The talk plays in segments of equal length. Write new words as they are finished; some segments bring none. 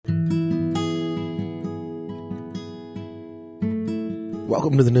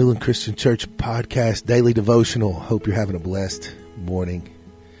Welcome to the Newland Christian Church Podcast Daily Devotional. Hope you're having a blessed morning.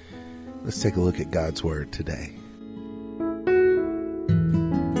 Let's take a look at God's Word today.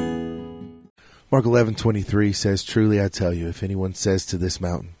 Mark 11:23 says, "Truly I tell you, if anyone says to this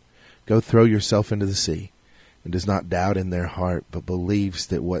mountain, 'Go throw yourself into the sea,' and does not doubt in their heart, but believes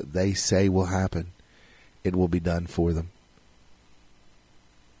that what they say will happen, it will be done for them."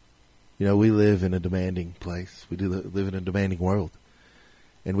 You know, we live in a demanding place. We do live in a demanding world.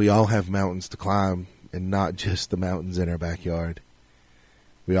 And we all have mountains to climb, and not just the mountains in our backyard.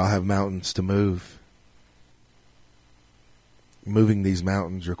 We all have mountains to move. Moving these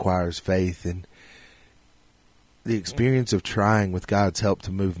mountains requires faith, and the experience of trying with God's help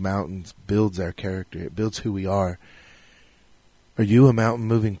to move mountains builds our character. It builds who we are. Are you a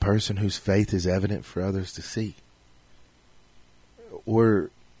mountain-moving person whose faith is evident for others to see? Or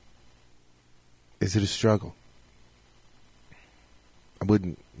is it a struggle? I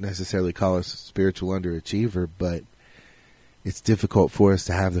wouldn't necessarily call us a spiritual underachiever, but it's difficult for us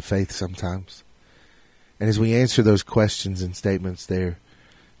to have the faith sometimes. And as we answer those questions and statements there,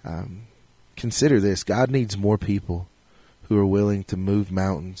 consider this. God needs more people who are willing to move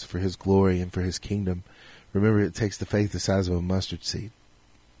mountains for His glory and for His kingdom. Remember, it takes the faith the size of a mustard seed,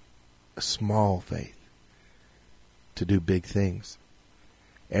 a small faith, to do big things.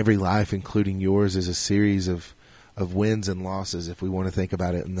 Every life, including yours, is a series of wins and losses, if we want to think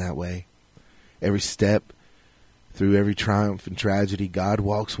about it in that way. Every step through every triumph and tragedy, God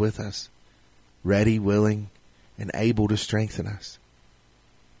walks with us, ready, willing, and able to strengthen us.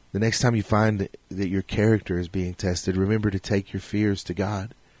 The next time you find that your character is being tested, remember to take your fears to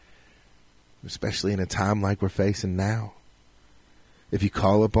God, especially in a time like we're facing now. If you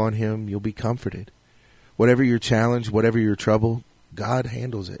call upon Him, you'll be comforted. Whatever your challenge, whatever your trouble, God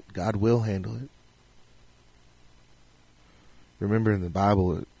handles it. God will handle it. Remember, in the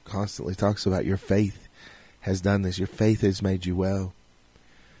Bible, it constantly talks about your faith has done this. Your faith has made you well.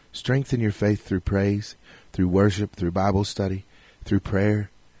 Strengthen your faith through praise, through worship, through Bible study, through prayer.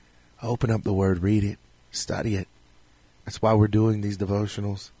 Open up the Word, read it, study it. That's why we're doing these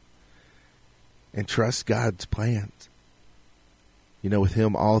devotionals. And trust God's plans. You know, with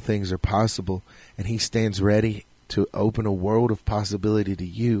Him, all things are possible, and He stands ready to open a world of possibility to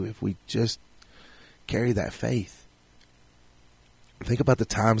you if we just carry that faith. Think about the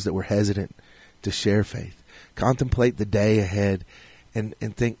times that we're hesitant to share faith. Contemplate the day ahead and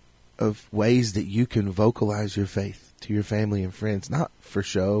think of ways that you can vocalize your faith to your family and friends, not for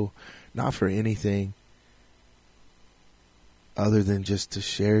show, not for anything other than just to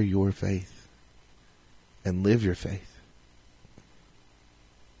share your faith and live your faith.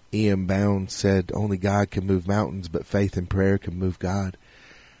 E.M. Bound said, "Only God can move mountains, but faith and prayer can move God."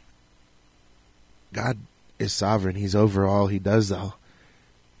 God is sovereign. He's over all. He does all.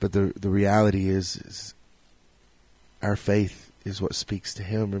 But the reality is our faith is what speaks to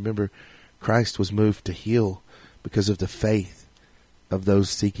Him. Remember, Christ was moved to heal because of the faith of those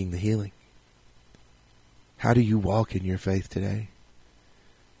seeking the healing. How do you walk in your faith today?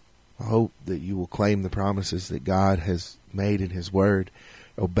 I hope that you will claim the promises that God has made in His Word.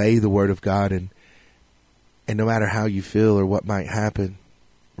 Obey the Word of God, and no matter how you feel or what might happen,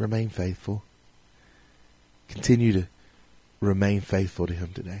 remain faithful. Continue to remain faithful to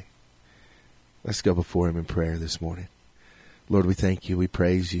Him today. Let's go before Him in prayer this morning. Lord, we thank You. We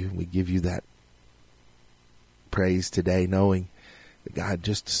praise You. We give You that praise today, knowing that, God,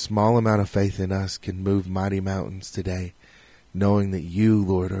 just a small amount of faith in us can move mighty mountains today, knowing that You,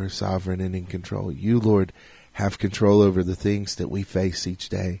 Lord, are sovereign and in control. You, Lord, have control over the things that we face each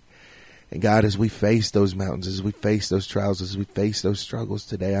day. And God, as we face those mountains, as we face those trials, as we face those struggles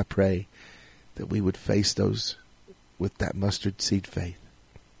today, I pray that we would face those with that mustard seed faith.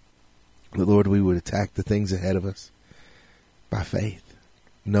 That, Lord, we would attack the things ahead of us by faith,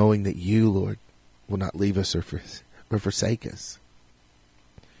 knowing that You, Lord, will not leave us or forsake us.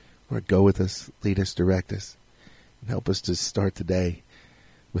 Lord, go with us, lead us, direct us, and help us to start today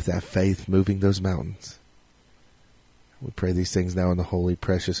with that faith moving those mountains. We pray these things now in the holy,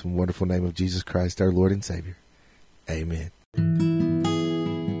 precious, and wonderful name of Jesus Christ, our Lord and Savior. Amen.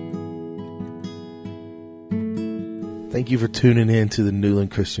 Thank you for tuning in to the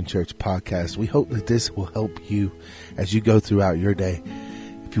Newland Christian Church Podcast. We hope that this will help you as you go throughout your day.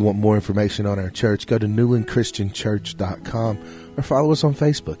 If you want more information on our church, go to newlandchristianchurch.com or follow us on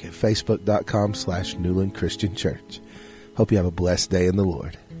Facebook at facebook.com/Newland Christian Church. Hope you have a blessed day in the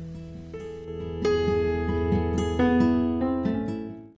Lord.